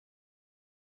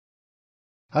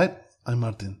Hi, I'm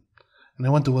Martin, and I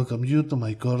want to welcome you to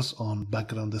my course on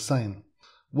background design,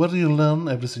 where you learn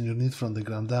everything you need from the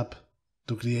ground up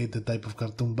to create the type of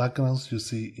cartoon backgrounds you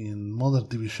see in modern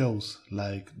TV shows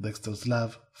like Dexter's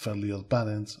Lab, Fairly Odd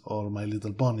Parents, or My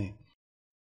Little Pony,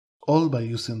 all by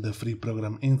using the free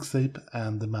program Inkscape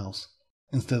and the mouse,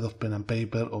 instead of pen and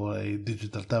paper or a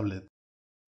digital tablet.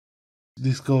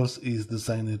 This course is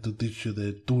designed to teach you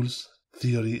the tools,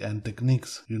 theory, and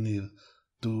techniques you need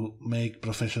to make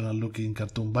professional looking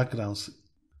cartoon backgrounds,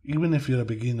 even if you're a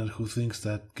beginner who thinks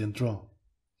that can draw.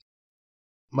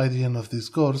 By the end of this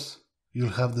course, you'll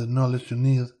have the knowledge you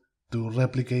need to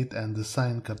replicate and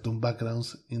design cartoon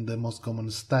backgrounds in the most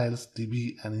common styles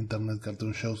TV and internet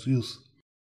cartoon shows use.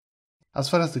 As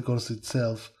far as the course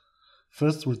itself,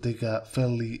 first we'll take a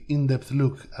fairly in-depth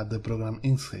look at the program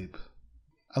Inkscape,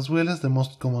 as well as the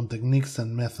most common techniques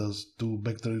and methods to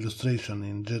vector illustration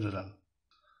in general.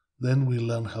 Then we'll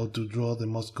learn how to draw the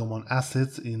most common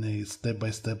assets in a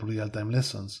step-by-step real-time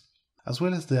lessons, as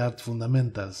well as the art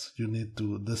fundamentals you need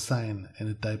to design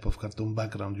any type of cartoon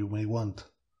background you may want.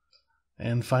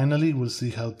 And finally, we'll see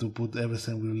how to put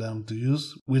everything we learned to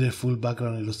use with a full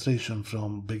background illustration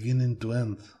from beginning to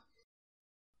end.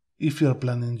 If you are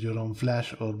planning your own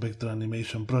Flash or vector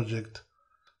animation project,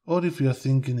 or if you are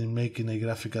thinking in making a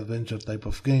graphic adventure type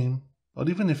of game, or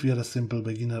even if you are a simple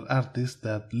beginner artist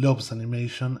that loves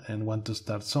animation and want to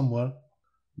start somewhere,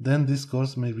 then this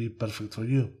course may be perfect for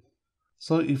you.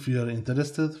 So if you are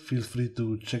interested, feel free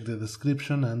to check the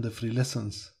description and the free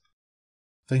lessons.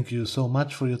 Thank you so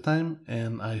much for your time,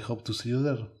 and I hope to see you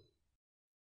there.